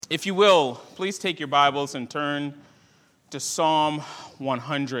If you will, please take your Bibles and turn to Psalm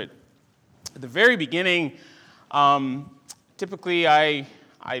 100. At the very beginning, typically I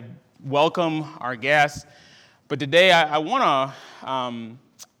welcome our guests, but today I want to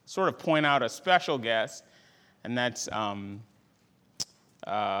sort of point out a special guest, and that's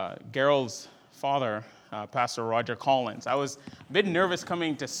Gerald's father, Pastor Roger Collins. I was a bit nervous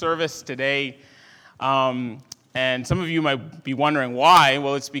coming to service today, and some of you might be wondering why.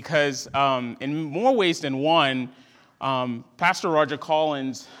 Well, it's because in more ways than one, Pastor Roger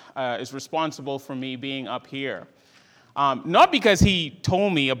Collins is responsible for me being up here. Not because he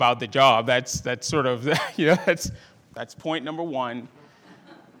told me about the job. That's sort of that's point number one.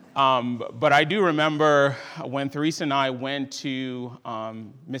 But I do remember when Theresa and I went to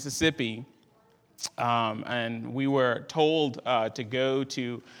Mississippi, and we were told to go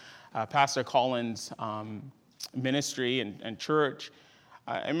to Pastor Collins' ministry and church.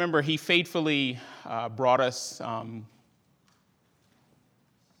 I remember he faithfully brought us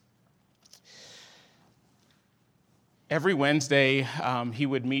every Wednesday. He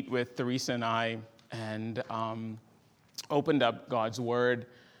would meet with Theresa and I and opened up God's Word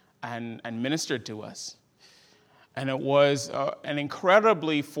and ministered to us. And it was an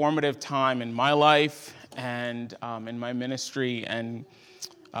incredibly formative time in my life and in my ministry. And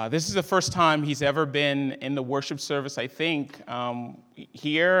this is the first time he's ever been in the worship service, I think,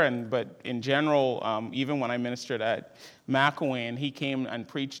 here, but in general, even when I ministered at McElwain, he came and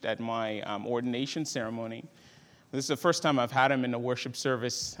preached at my ordination ceremony. This is the first time I've had him in a worship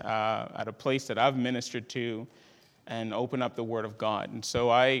service at a place that I've ministered to and open up the Word of God. And so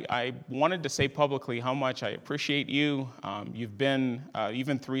I wanted to say publicly how much I appreciate you. You've been,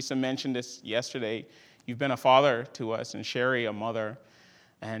 even Theresa mentioned this yesterday, you've been a father to us, and Sherry a mother.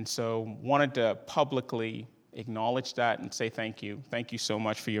 And so wanted to publicly acknowledge that and say thank you. Thank you so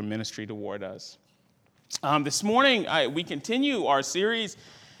much for your ministry toward us. This morning, we continue our series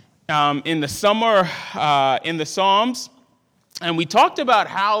in the summer in the Psalms. And we talked about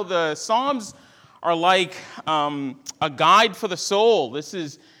how the Psalms are like a guide for the soul. This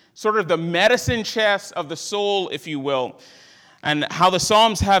is sort of the medicine chest of the soul, if you will. And how the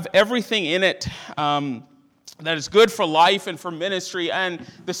Psalms have everything in it that is good for life and for ministry. And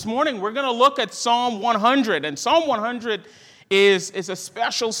this morning we're going to look at Psalm 100. And Psalm 100 is a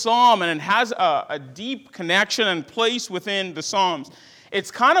special psalm, and it has a deep connection and place within the Psalms.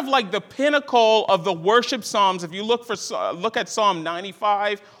 It's kind of like the pinnacle of the worship psalms. If you look at Psalm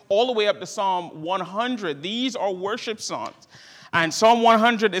 95 all the way up to Psalm 100, these are worship psalms. And Psalm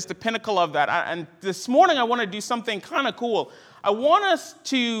 100 is the pinnacle of that. And this morning I want to do something kind of cool. I want us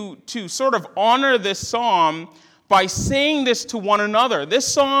to sort of honor this psalm by saying this to one another. This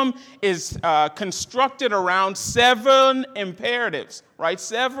psalm is constructed around 7 imperatives, right?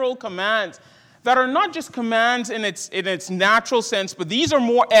 Several commands that are not just commands in its natural sense, but these are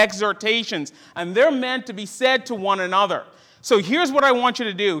more exhortations, and they're meant to be said to one another. So here's what I want you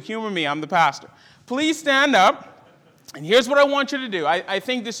to do. Humor me, I'm the pastor. Please stand up. And here's what I want you to do. I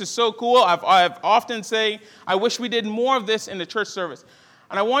think this is so cool. I've often say, I wish we did more of this in the church service.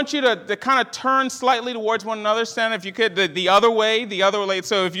 And I want you to kind of turn slightly towards one another. Stand, if you could, the other way.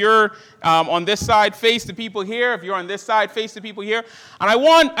 So if you're on this side, face the people here. If you're on this side, face the people here. And I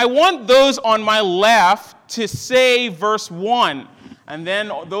want those on my left to say verse 1. And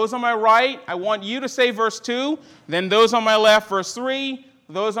then those on my right, I want you to say verse 2. Then those on my left, verse 3.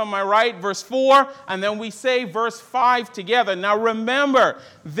 Those on my right, verse 4, and then we say verse 5 together. Now remember,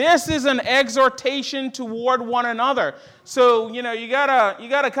 this is an exhortation toward one another. So, you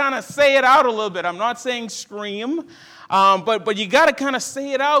gotta kind of say it out a little bit. I'm not saying scream, but you gotta kind of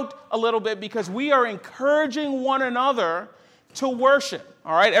say it out a little bit because we are encouraging one another to worship.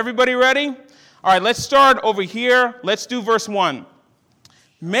 All right, everybody ready? All right, let's start over here. Let's do verse 1.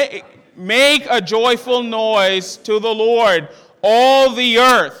 Make a joyful noise to the Lord, all the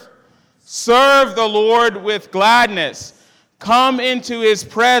earth. Serve the Lord with gladness. Come into his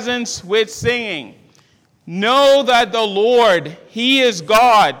presence with singing. Know that the Lord, he is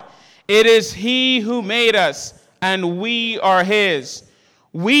God. It is he who made us, and we are his.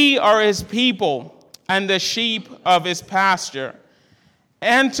 We are his people and the sheep of his pasture.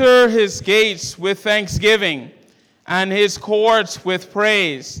 Enter his gates with thanksgiving and his courts with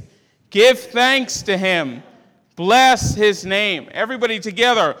praise. Give thanks to him. Bless his name. Everybody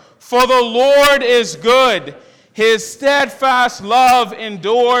together. For the Lord is good. His steadfast love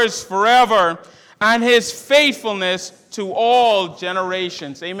endures forever, and his faithfulness to all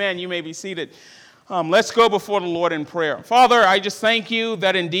generations. Amen. You may be seated. Let's go before the Lord in prayer. Father, I just thank you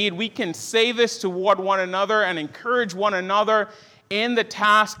that indeed we can say this toward one another and encourage one another in the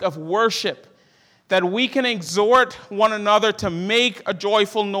task of worship, that we can exhort one another to make a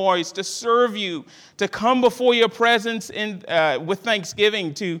joyful noise, to serve you, to come before your presence with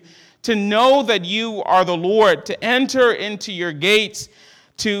thanksgiving, to know that you are the Lord, to enter into your gates,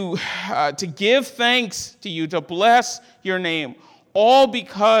 to give thanks to you, to bless your name, all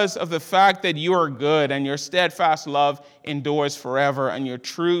because of the fact that you are good and your steadfast love endures forever and your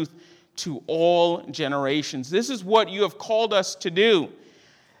truth to all generations. This is what you have called us to do.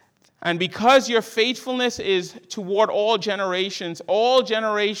 And because your faithfulness is toward all generations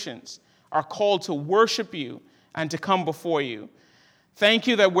are called to worship you and to come before you. Thank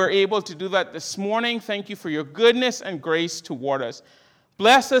you that we're able to do that this morning. Thank you for your goodness and grace toward us.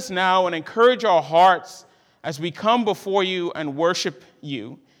 Bless us now and encourage our hearts as we come before you and worship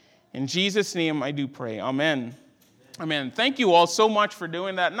you. In Jesus' name I do pray. Amen. Amen. Thank you all so much for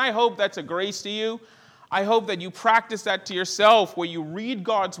doing that. And I hope that's a grace to you. I hope that you practice that to yourself, where you read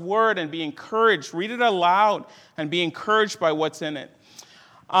God's word and be encouraged. Read it aloud and be encouraged by what's in it.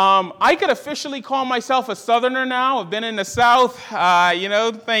 I could officially call myself a Southerner now. I've been in the South.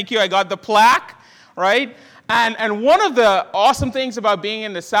 Thank you. I got the plaque, right? And one of the awesome things about being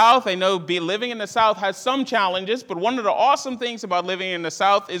in the South, I know living in the South has some challenges, but one of the awesome things about living in the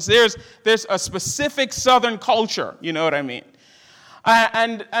South is there's a specific Southern culture. You know what I mean?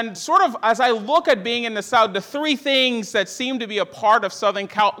 And sort of as I look at being in the South, the three things that seem to be a part of Southern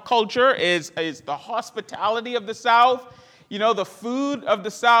culture is the hospitality of the South, the food of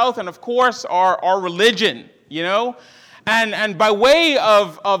the South, and of course our religion, And by way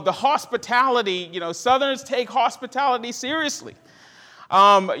of the hospitality, Southerners take hospitality seriously.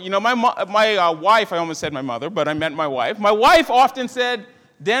 My wife, I almost said my mother, but I meant my wife. My wife often said,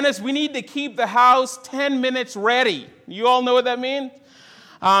 Dennis, we need to keep the house 10 minutes ready. You all know what that means?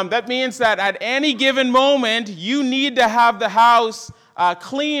 That means that at any given moment, you need to have the house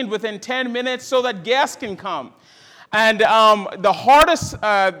cleaned within 10 minutes so that guests can come. And the hardest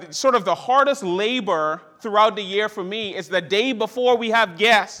labor throughout the year for me is the day before we have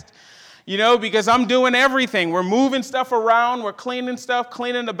guests. Because I'm doing everything. We're moving stuff around, we're cleaning stuff,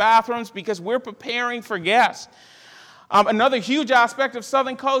 cleaning the bathrooms because we're preparing for guests. Another huge aspect of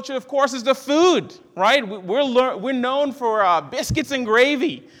Southern culture, of course, is the food, right? We're known for biscuits and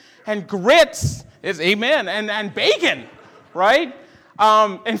gravy and grits, amen, and bacon, right?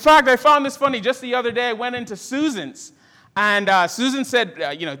 In fact, I found this funny. Just the other day, I went into Susan's, and Susan said,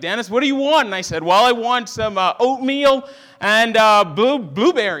 Dennis, what do you want? And I said, well, I want some oatmeal and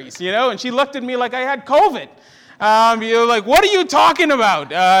blueberries, and she looked at me like I had COVID. Like, what are you talking about?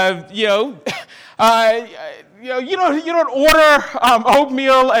 You don't order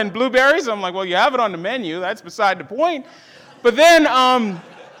oatmeal and blueberries. I'm like, well, you have it on the menu. That's beside the point. But then,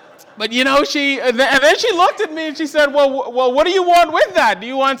 she looked at me and she said, well, what do you want with that? Do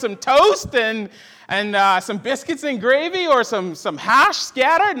you want some toast and some biscuits and gravy or some hash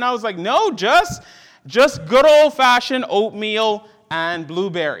scattered? And I was like, no, just good old-fashioned oatmeal and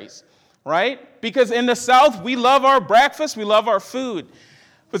blueberries, right? Because in the South, we love our breakfast, we love our food.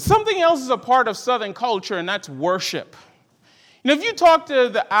 But something else is a part of Southern culture, and that's worship. If you talk to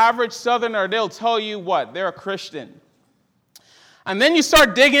the average Southerner, they'll tell you what? They're a Christian. And then you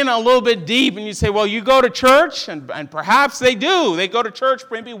start digging a little bit deep, and you say, well, you go to church, and perhaps they do. They go to church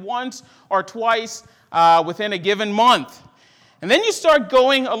maybe once or twice within a given month. And then you start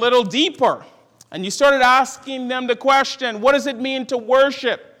going a little deeper, and you started asking them the question, what does it mean to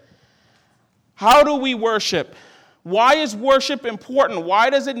worship? How do we worship? Why is worship important?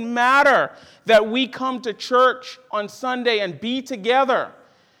 Why does it matter that we come to church on Sunday and be together?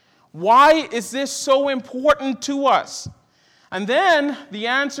 Why is this so important to us? And then the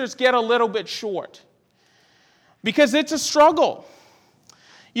answers get a little bit short because it's a struggle.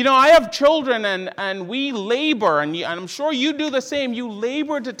 I have children and we labor, and I'm sure you do the same. You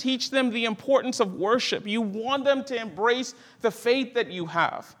labor to teach them the importance of worship. You want them to embrace the faith that you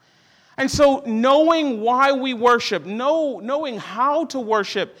have. And so knowing why we worship, knowing how to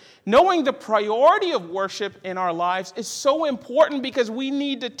worship, knowing the priority of worship in our lives is so important because we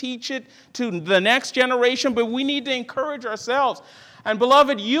need to teach it to the next generation, but we need to encourage ourselves. And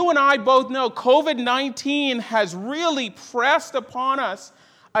beloved, you and I both know COVID-19 has really pressed upon us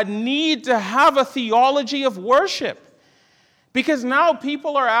a need to have a theology of worship. Because now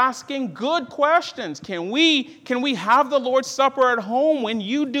people are asking good questions. Can we have the Lord's Supper at home when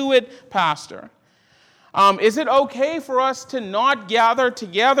you do it, Pastor? Is it okay for us to not gather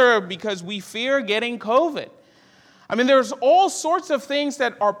together because we fear getting COVID? There's all sorts of things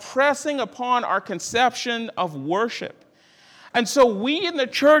that are pressing upon our conception of worship. And so we in the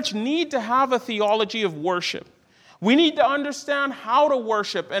church need to have a theology of worship. We need to understand how to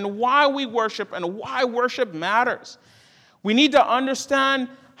worship and why we worship and why worship matters. We need to understand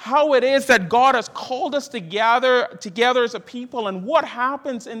how it is that God has called us together as a people and what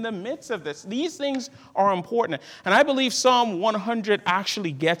happens in the midst of this. These things are important. And I believe Psalm 100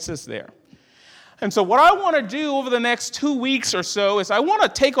 actually gets us there. And so what I want to do over the next 2 weeks or so is I want to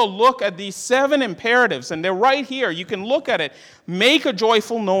take a look at these 7 imperatives. And they're right here. You can look at it. Make a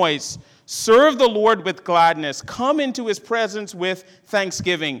joyful noise. Serve the Lord with gladness. Come into his presence with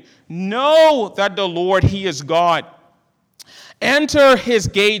thanksgiving. Know that the Lord, he is God. Enter his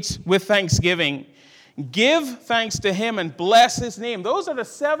gates with thanksgiving. Give thanks to him and bless his name. Those are the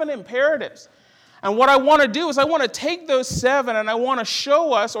 7 imperatives. And what I want to do is I want to take those 7 and I want to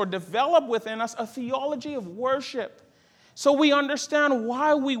show us or develop within us a theology of worship. So we understand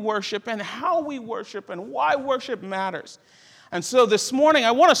why we worship and how we worship and why worship matters. And so this morning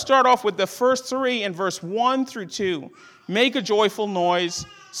I want to start off with the first 3 in verse 1 through 2. Make a joyful noise.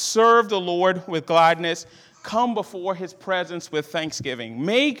 Serve the Lord with gladness. Come before his presence with thanksgiving.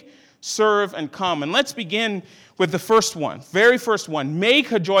 Make, serve, and come. And let's begin with the first one, very first one.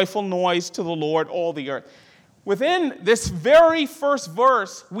 Make a joyful noise to the Lord, all the earth. Within this very first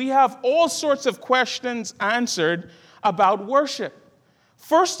verse, we have all sorts of questions answered about worship.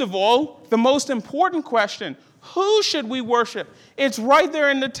 First of all, the most important question, who should we worship? It's right there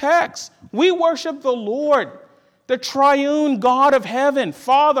in the text. We worship the Lord, the triune God of heaven,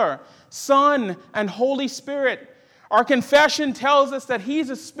 Father, Son, and Holy Spirit. Our confession tells us that he's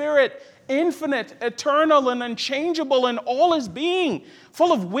a spirit, infinite, eternal, and unchangeable in all his being,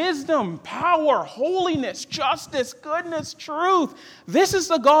 full of wisdom, power, holiness, justice, goodness, truth. This is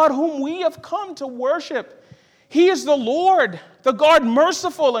the God whom we have come to worship. He is the Lord, the God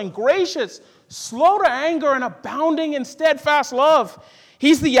merciful and gracious, slow to anger and abounding in steadfast love.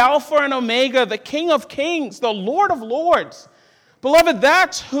 He's the Alpha and Omega, the King of kings, the Lord of lords. Beloved,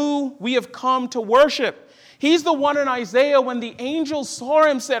 that's who we have come to worship. He's the one in Isaiah when the angels saw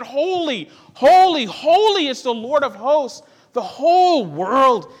him said, holy, holy, holy is the Lord of hosts. The whole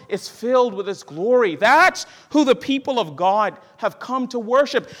world is filled with his glory. That's who the people of God have come to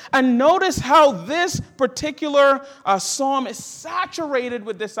worship. And notice how this particular psalm is saturated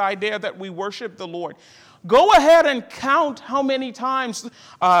with this idea that we worship the Lord. Go ahead and count how many times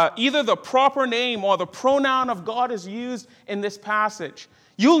either the proper name or the pronoun of God is used in this passage.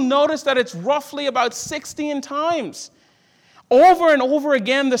 You'll notice that it's roughly about 16 times. Over and over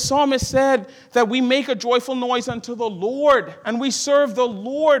again, the psalmist said that we make a joyful noise unto the Lord, and we serve the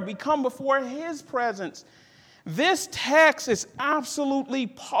Lord. We come before his presence. This text is absolutely,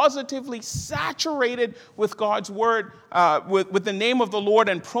 positively saturated with God's word, with the name of the Lord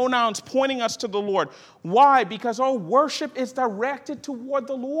and pronouns pointing us to the Lord. Why? Because our worship is directed toward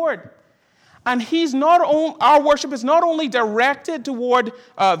the Lord. And our worship is not only directed toward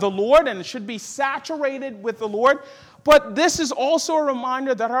the Lord, and it should be saturated with the Lord, but this is also a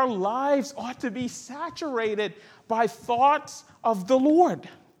reminder that our lives ought to be saturated by thoughts of the Lord.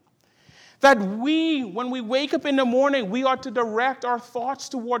 That when we wake up in the morning, we ought to direct our thoughts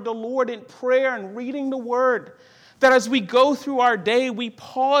toward the Lord in prayer and reading the Word. That as we go through our day, we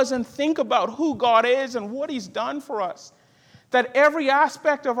pause and think about who God is and what he's done for us. That every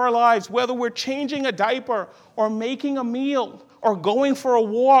aspect of our lives, whether we're changing a diaper or making a meal or going for a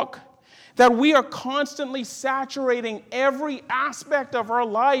walk, that we are constantly saturating every aspect of our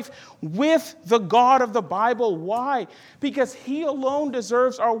life with the God of the Bible. Why? Because he alone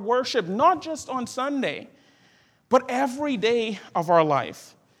deserves our worship, not just on Sunday, but every day of our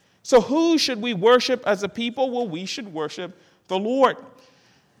life. So who should we worship as a people? Well, we should worship the Lord.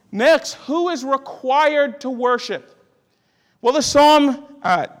 Next, who is required to worship? Well, the psalm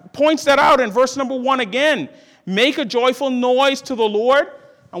points that out in verse number 1 again. Make a joyful noise to the Lord.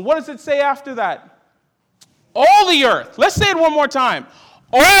 And what does it say after that? All the earth. Let's say it one more time.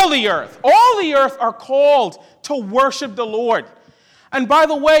 All the earth are called to worship the Lord. And by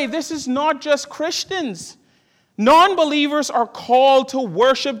the way, this is not just Christians. Non-believers are called to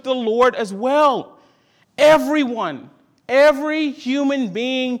worship the Lord as well. Everyone, every human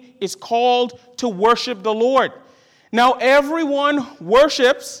being is called to worship the Lord. Now, everyone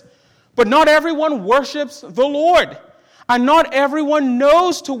worships, but not everyone worships the Lord. And not everyone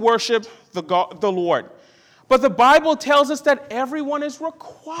knows to worship the Lord. But the Bible tells us that everyone is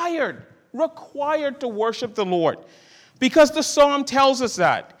required to worship the Lord. Because the psalm tells us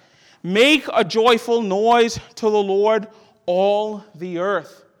that. Make a joyful noise to the Lord, all the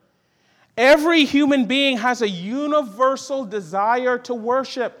earth. Every human being has a universal desire to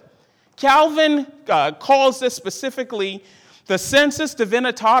worship. Calvin calls this specifically The sensus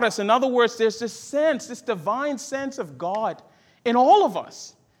divinitatis. In other words, there's this sense, this divine sense of God in all of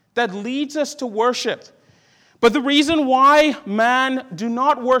us that leads us to worship. But the reason why man do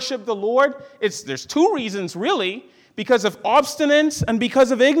not worship the Lord, there's two reasons really, because of obstinance and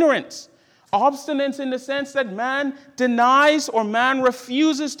because of ignorance. Obstinance in the sense that man denies or man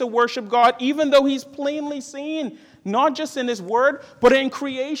refuses to worship God, even though he's plainly seen, not just in his word, but in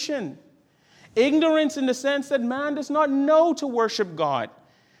creation. Ignorance in the sense that man does not know to worship God.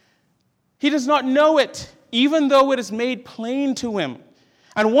 He does not know it, even though it is made plain to him.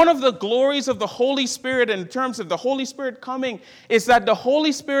 And one of the glories of the Holy Spirit in terms of the Holy Spirit coming is that the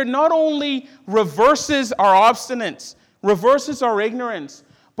Holy Spirit not only reverses our obstinance, reverses our ignorance,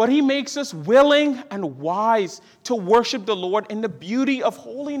 but he makes us willing and wise to worship the Lord in the beauty of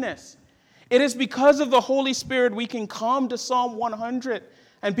holiness. It is because of the Holy Spirit we can come to Psalm 100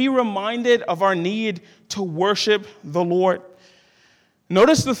 and be reminded of our need to worship the Lord.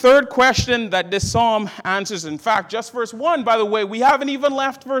 Notice the third question that this psalm answers. In fact, just verse 1, by the way, we haven't even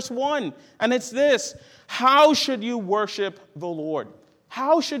left verse 1. And it's this: how should you worship the Lord?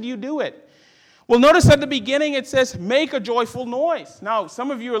 How should you do it? Well, notice at the beginning it says, make a joyful noise. Now,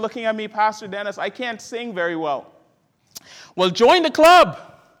 some of you are looking at me, Pastor Dennis, I can't sing very well. Well, join the club.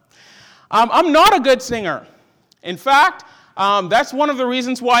 I'm not a good singer. In fact, that's one of the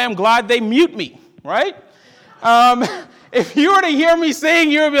reasons why I'm glad they mute me, right? If you were to hear me sing,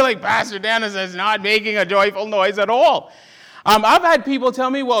 you would be like, Pastor Dennis is not making a joyful noise at all. I've had people tell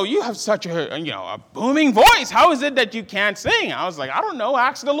me, well, you have such a booming voice. How is it that you can't sing? I was like, I don't know,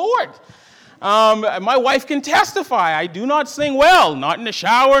 ask the Lord. My wife can testify. I do not sing well, not in the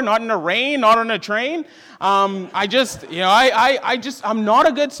shower, not in the rain, not on a train. I'm not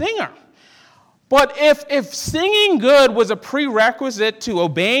a good singer. But if singing good was a prerequisite to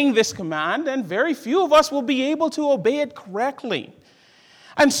obeying this command, then very few of us will be able to obey it correctly.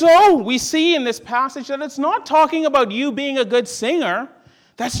 And so we see in this passage that it's not talking about you being a good singer.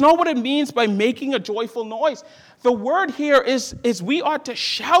 That's not what it means by making a joyful noise. The word here is we ought to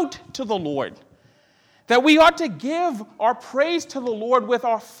shout to the Lord. That we ought to give our praise to the Lord with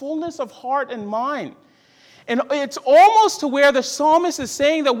our fullness of heart and mind. And it's almost to where the psalmist is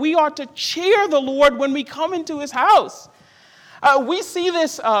saying that we ought to cheer the Lord when we come into his house. We see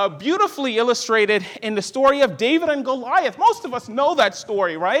this beautifully illustrated in the story of David and Goliath. Most of us know that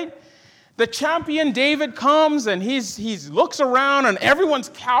story, right? The champion David comes and he looks around and everyone's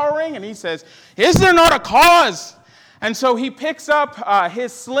cowering and he says, is there not a cause? And so he picks up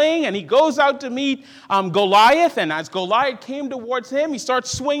his sling and he goes out to meet Goliath. And as Goliath came towards him, he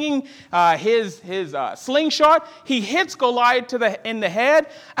starts swinging his slingshot. He hits Goliath in the head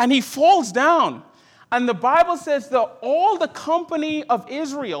and he falls down. And the Bible says that all the company of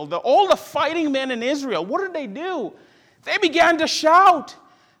Israel, all the fighting men in Israel, what did they do? They began to shout.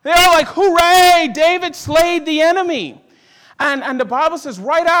 They were like, hooray, David slayed the enemy. And the Bible says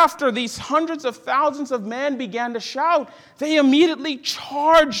right after these hundreds of thousands of men began to shout, they immediately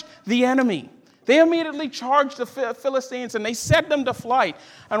charged the enemy. They immediately charged the Philistines and they set them to flight.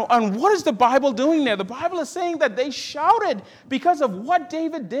 And what is the Bible doing there? The Bible is saying that they shouted because of what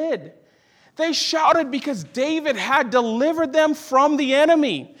David did. They shouted because David had delivered them from the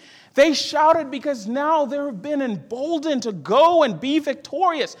enemy. They shouted because now they have been emboldened to go and be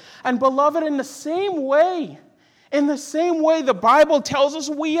victorious. And beloved, in the same way, the Bible tells us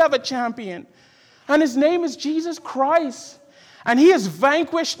we have a champion. And his name is Jesus Christ. And he has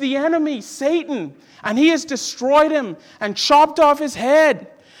vanquished the enemy, Satan. And he has destroyed him and chopped off his head.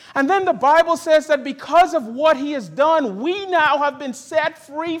 And then the Bible says that because of what he has done, we now have been set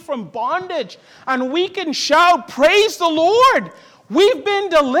free from bondage. And we can shout, praise the Lord. We've been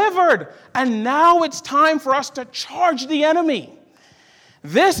delivered. And now it's time for us to charge the enemy.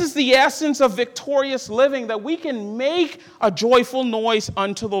 This is the essence of victorious living, that we can make a joyful noise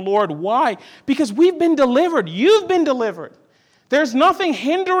unto the Lord. Why? Because we've been delivered. You've been delivered. There's nothing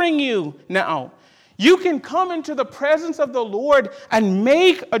hindering you now. You can come into the presence of the Lord and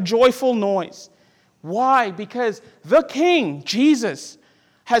make a joyful noise. Why? Because the King, Jesus,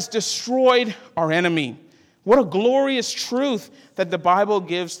 has destroyed our enemy. What a glorious truth that the Bible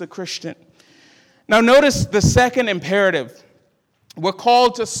gives the Christian. Now notice the second imperative. We're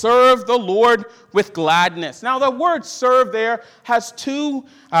called to serve the Lord with gladness. Now, the word serve there has two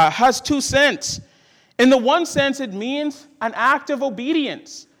senses. In the one sense, it means an act of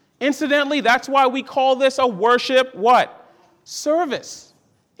obedience. Incidentally, that's why we call this a worship, what? Service.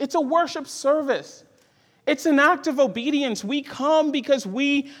 It's a worship service. It's an act of obedience. We come because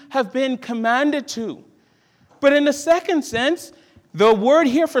we have been commanded to. But in the second sense, the word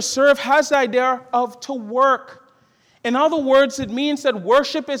here for serve has the idea of to work. In other words, it means that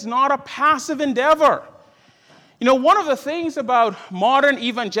worship is not a passive endeavor. You know, one of the things about modern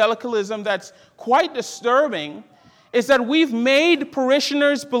evangelicalism that's quite disturbing is that we've made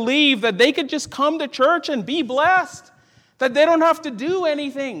parishioners believe that they could just come to church and be blessed, that they don't have to do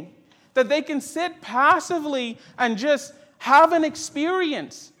anything, that they can sit passively and just have an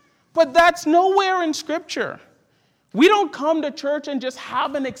experience. But that's nowhere in Scripture. We don't come to church and just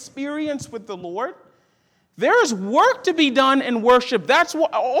have an experience with the Lord. There is work to be done in worship. That's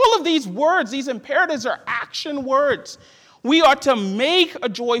what all of these words, these imperatives are action words. We ought to make a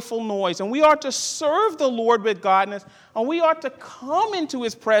joyful noise, and we ought to serve the Lord with gladness, and we ought to come into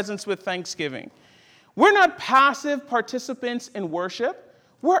his presence with thanksgiving. We're not passive participants in worship.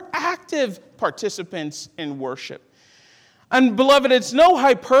 We're active participants in worship. And beloved, it's no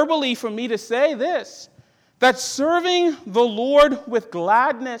hyperbole for me to say this, that serving the Lord with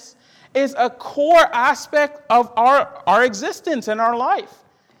gladness is a core aspect of our existence and our life.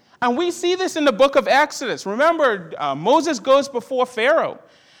 And we see this in the book of Exodus. Remember, Moses goes before Pharaoh,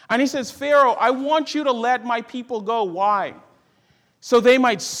 and he says, Pharaoh, I want you to let my people go. Why? So they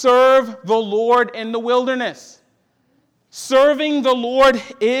might serve the Lord in the wilderness. Serving the Lord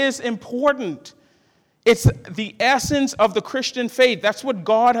is important. It's the essence of the Christian faith. That's what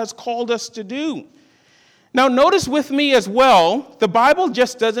God has called us to do. Now, notice with me as well, the Bible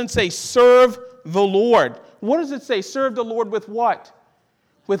just doesn't say serve the Lord. What does it say? Serve the Lord with what?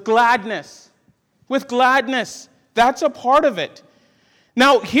 With gladness. With gladness. That's a part of it.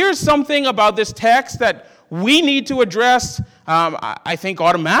 Now, here's something about this text that we need to address, I think,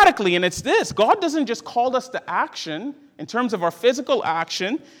 automatically, and it's this. God doesn't just call us to action in terms of our physical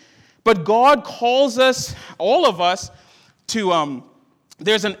action, but God calls us, all of us, to...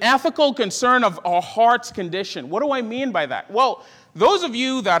 There's an ethical concern of our heart's condition. What do I mean by that? Well, those of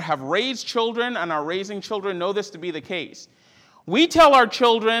you that have raised children and are raising children know this to be the case. We tell our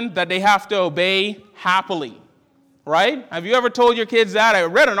children that they have to obey happily, right? Have you ever told your kids that? I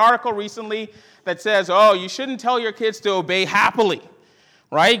read an article recently that says, oh, you shouldn't tell your kids to obey happily,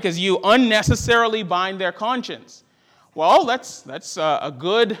 right? Because you unnecessarily bind their conscience. Well, that's a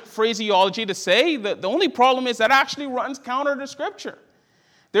good phraseology to say. The only problem is that actually runs counter to Scripture.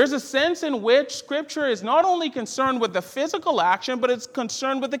 There's a sense in which Scripture is not only concerned with the physical action, but it's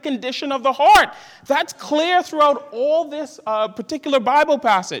concerned with the condition of the heart. That's clear throughout all this particular Bible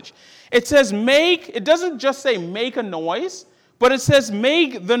passage. It says it doesn't just say make a noise, but it says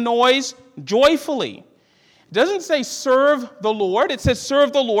make the noise joyfully. It doesn't say serve the Lord, it says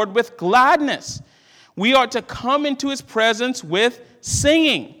serve the Lord with gladness. We ought to come into his presence with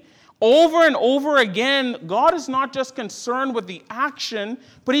singing. Over and over again, God is not just concerned with the action,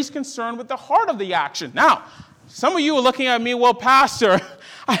 but he's concerned with the heart of the action. Now, some of you are looking at me, well, Pastor,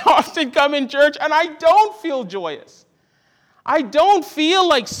 I often come in church and I don't feel joyous. I don't feel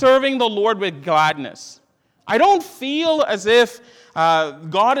like serving the Lord with gladness. I don't feel as if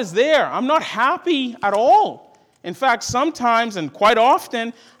God is there. I'm not happy at all. In fact, sometimes and quite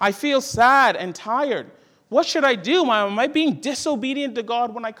often, I feel sad and tired. What should I do? Am I being disobedient to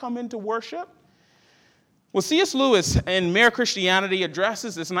God when I come into worship? Well, C.S. Lewis in Mere Christianity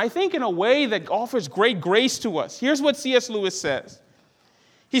addresses this, and I think in a way that offers great grace to us. Here's what C.S. Lewis says.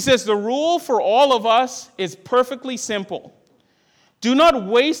 He says, the rule for all of us is perfectly simple. Do not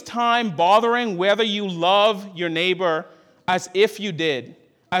waste time bothering whether you love your neighbor as if you did.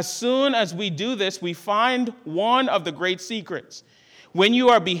 As soon as we do this, we find one of the great secrets. When you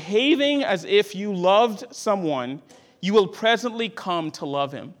are behaving as if you loved someone, you will presently come to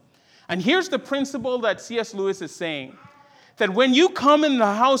love him. And here's the principle that C.S. Lewis is saying, that when you come in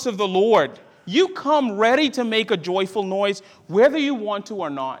the house of the Lord, you come ready to make a joyful noise, whether you want to or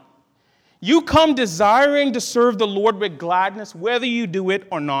not. You come desiring to serve the Lord with gladness, whether you do it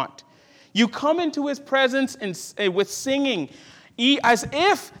or not. You come into his presence with singing, as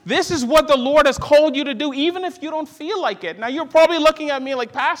if this is what the Lord has called you to do, even if you don't feel like it. Now, you're probably looking at me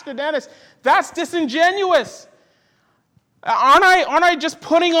like, Pastor Dennis, that's disingenuous. Aren't I just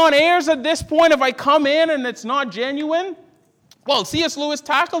putting on airs at this point if I come in and it's not genuine? Well, C.S. Lewis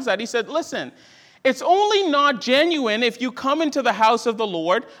tackles that. He said, listen, it's only not genuine if you come into the house of the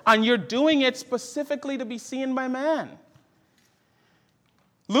Lord and you're doing it specifically to be seen by man.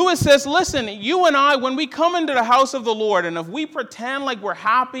 Lewis says, listen, you and I, when we come into the house of the Lord, and if we pretend like we're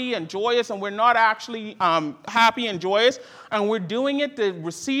happy and joyous and we're not actually happy and joyous, and we're doing it to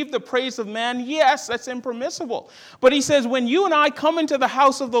receive the praise of man, yes, that's impermissible. But he says, when you and I come into the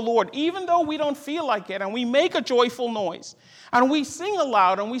house of the Lord, even though we don't feel like it, and we make a joyful noise, and we sing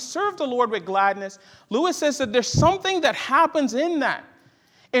aloud, and we serve the Lord with gladness, Lewis says that there's something that happens in that.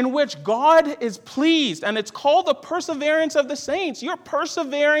 in which God is pleased, and it's called the perseverance of the saints. You're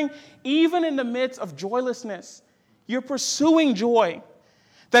persevering even in the midst of joylessness. You're pursuing joy.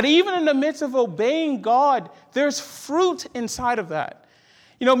 That even in the midst of obeying God, there's fruit inside of that.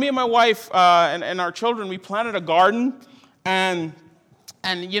 You know, me and my wife and our children, we planted a garden, and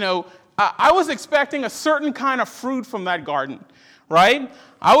you know, I was expecting a certain kind of fruit from that garden, right?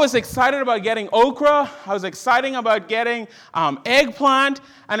 I was excited about getting okra. I was excited about getting eggplant.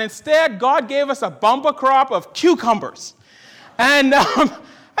 And instead, God gave us a bumper crop of cucumbers. And, you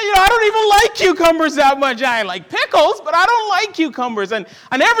know, I don't even like cucumbers that much. I like pickles, but I don't like cucumbers. And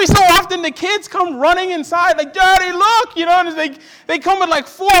every so often, the kids come running inside like, Daddy, look, you know, and they come with like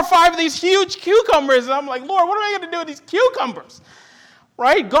 4 or 5 of these huge cucumbers. And I'm like, Lord, what am I going to do with these cucumbers?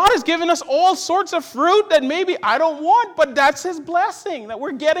 Right? God has given us all sorts of fruit that maybe I don't want, but that's his blessing, that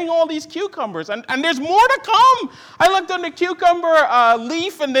we're getting all these cucumbers. And there's more to come. I looked on the cucumber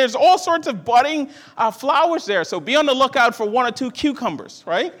leaf, and there's all sorts of budding flowers there. So be on the lookout for 1 or 2 cucumbers,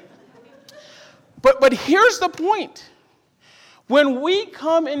 right? But here's the point. When we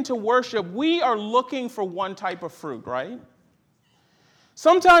come into worship, we are looking for one type of fruit, right?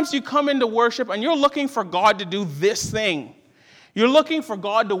 Sometimes you come into worship, and you're looking for God to do this thing. You're looking for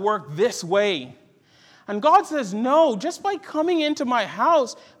God to work this way. And God says, no, just by coming into my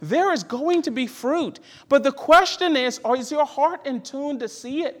house, there is going to be fruit. But the question is your heart in tune to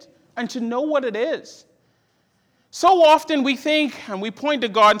see it and to know what it is? So often we think and we point to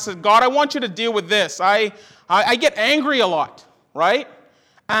God and say, God, I want you to deal with this. I get angry a lot, right?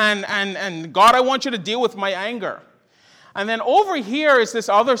 And God, I want you to deal with my anger. And then over here is this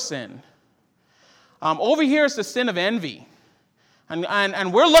other sin. Over here is the sin of envy.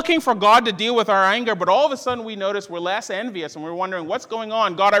 And we're looking for God to deal with our anger, but all of a sudden we notice we're less envious, and we're wondering, what's going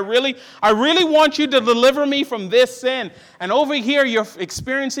on? God, I really want you to deliver me from this sin. And over here you're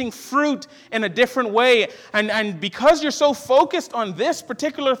experiencing fruit in a different way. And because you're so focused on this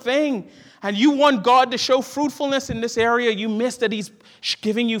particular thing, and you want God to show fruitfulness in this area, you miss that he's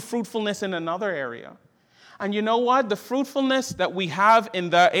giving you fruitfulness in another area. And you know what? The fruitfulness that we have in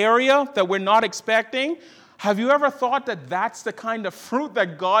the area that we're not expecting, have you ever thought that that's the kind of fruit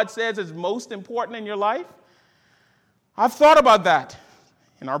that God says is most important in your life? I've thought about that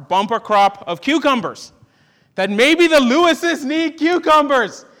in our bumper crop of cucumbers. That maybe the Lewises need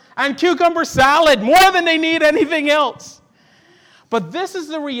cucumbers and cucumber salad more than they need anything else. But this is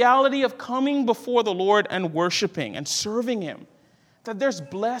the reality of coming before the Lord and worshiping and serving him. That there's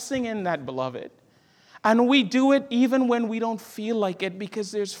blessing in that, beloved. And we do it even when we don't feel like it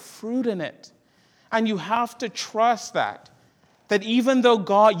because there's fruit in it. And you have to trust that even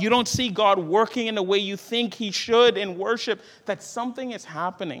though you don't see God working in the way you think he should in worship, that something is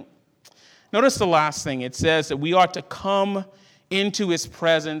happening. Notice the last thing. It says that we ought to come into his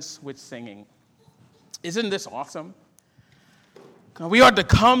presence with singing. Isn't this awesome? We ought to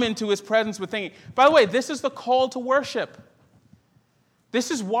come into his presence with singing. By the way, this is the call to worship.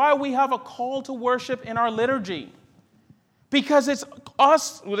 This is why we have a call to worship in our liturgy. Because it's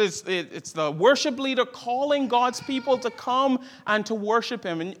us, it's the worship leader calling God's people to come and to worship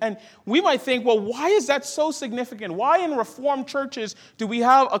him. And we might think, well, why is that so significant? Why in Reformed churches do we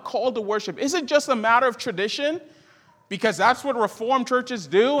have a call to worship? Is it just a matter of tradition? Because that's what Reformed churches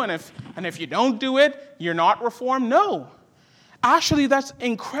do, and if you don't do it, you're not Reformed? No. Actually, that's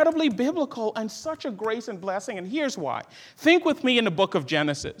incredibly biblical and such a grace and blessing, and here's why. Think with me in the book of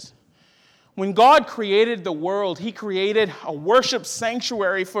Genesis. When God created the world, he created a worship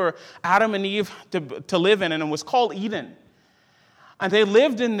sanctuary for Adam and Eve to live in, and it was called Eden. And they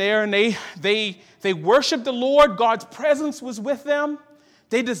lived in there, and they worshiped the Lord. God's presence was with them.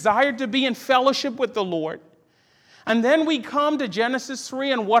 They desired to be in fellowship with the Lord. And then we come to Genesis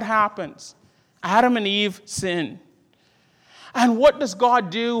 3, and what happens? Adam and Eve sin. And what does God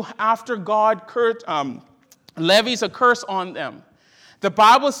do after God levies a curse on them? The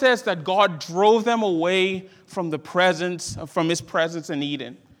Bible says that God drove them away from his presence in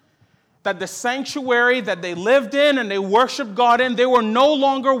Eden. That the sanctuary that they lived in and they worshiped God in, they were no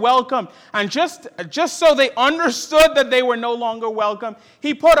longer welcome. And just so they understood that they were no longer welcome,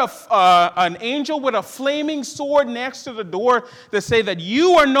 he put an angel with a flaming sword next to the door to say that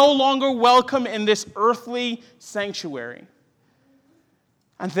you are no longer welcome in this earthly sanctuary.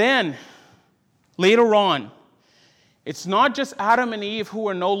 And then, later on, it's not just Adam and Eve who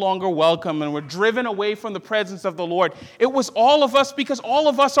are no longer welcome and were driven away from the presence of the Lord. It was all of us because all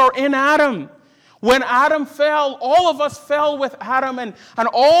of us are in Adam. When Adam fell, all of us fell with Adam and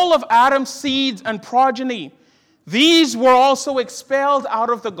all of Adam's seeds and progeny. These were also expelled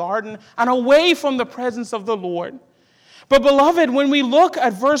out of the garden and away from the presence of the Lord. But beloved, when we look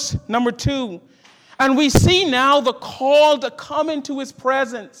at verse number 2, and we see now the call to come into his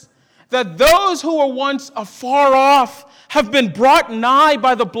presence, that those who were once afar off have been brought nigh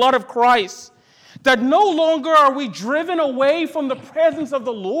by the blood of Christ, that no longer are we driven away from the presence of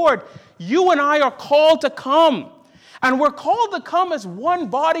the Lord. You and I are called to come. And we're called to come as one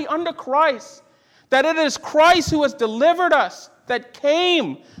body under Christ. That it is Christ who has delivered us, that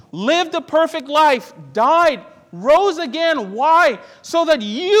came, lived a perfect life, died, rose again. Why? So that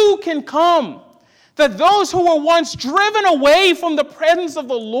you can come. That those who were once driven away from the presence of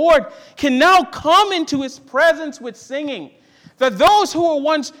the Lord can now come into his presence with singing. That those who were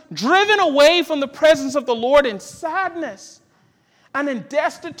once driven away from the presence of the Lord in sadness and in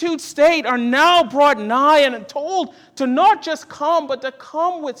destitute state are now brought nigh and told to not just come, but to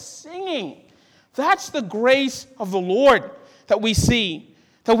come with singing. That's the grace of the Lord that we see,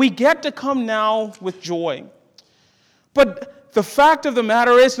 that we get to come now with joy. But the fact of the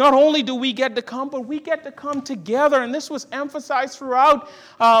matter is, not only do we get to come, but we get to come together. And this was emphasized throughout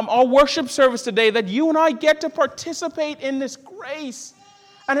our worship service today, that you and I get to participate in this grace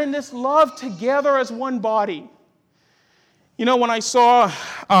and in this love together as one body. You know, when I saw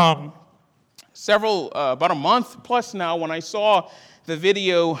about a month plus now, when I saw the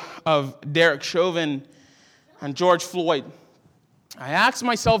video of Derek Chauvin and George Floyd, I asked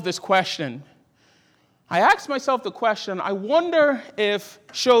myself this question. I wonder if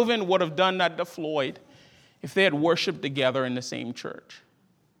Chauvin would have done that to Floyd if they had worshiped together in the same church.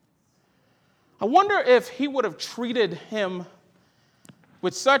 I wonder if he would have treated him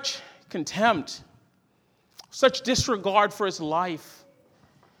with such contempt, such disregard for his life,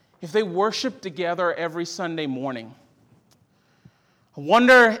 if they worshiped together every Sunday morning. I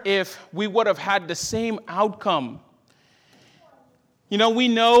wonder if we would have had the same outcome. You know, we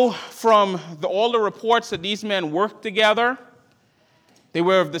know from all the reports that these men worked together. They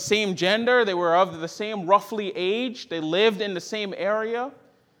were of the same gender. They were of the same roughly age. They lived in the same area.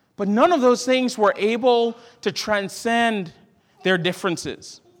 But none of those things were able to transcend their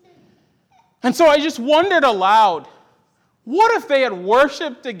differences. And so I just wondered aloud, what if they had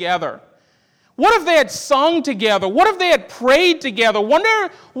worshiped together? What if they had sung together? What if they had prayed together?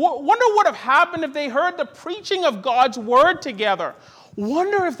 Wonder what would have happened if they heard the preaching of God's word together.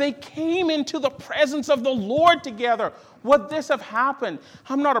 Wonder if they came into the presence of the Lord together. Would this have happened?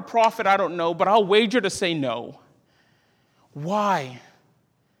 I'm not a prophet, I don't know, but I'll wager to say no. Why?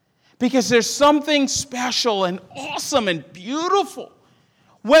 Because there's something special and awesome and beautiful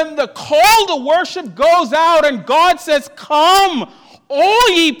when the call to worship goes out and God says, "Come, all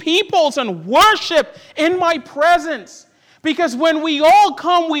ye peoples, and worship in my presence." Because when we all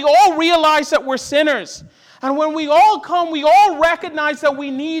come, we all realize that we're sinners. And when we all come, we all recognize that we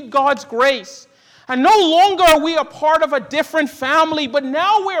need God's grace. And no longer are we a part of a different family, but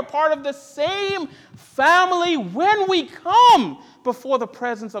now we're part of the same family when we come before the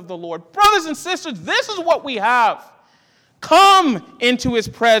presence of the Lord. Brothers and sisters, this is what we have. Come into his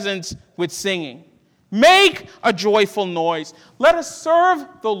presence with singing. Make a joyful noise. Let us serve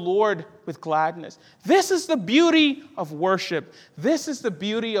the Lord with gladness. This is the beauty of worship. This is the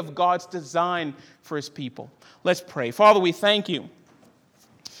beauty of God's design for his people. Let's pray. Father, we thank you.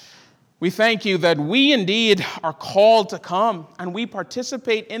 We thank you that we indeed are called to come, and we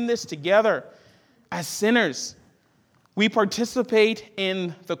participate in this together as sinners. We participate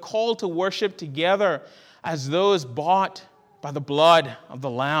in the call to worship together as those bought by the blood of the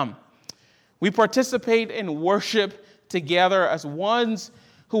Lamb. We participate in worship together as ones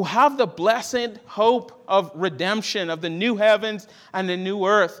who have the blessed hope of redemption, of the new heavens and the new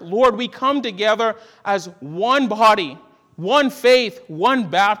earth. Lord, we come together as one body, one faith, one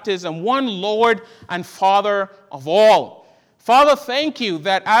baptism, one Lord and Father of all. Father, thank you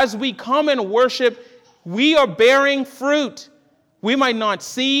that as we come and worship, we are bearing fruit. We might not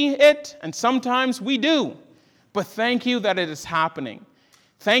see it, and sometimes we do, but thank you that it is happening.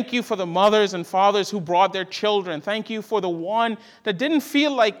 Thank you for the mothers and fathers who brought their children. Thank you for the one that didn't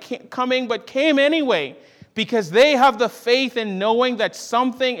feel like coming but came anyway, because they have the faith in knowing that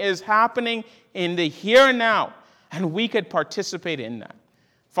something is happening in the here and now, and we could participate in that.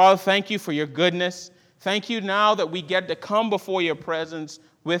 Father, thank you for your goodness. Thank you now that we get to come before your presence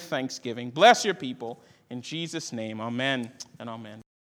with thanksgiving. Bless your people. In Jesus' name, amen and amen.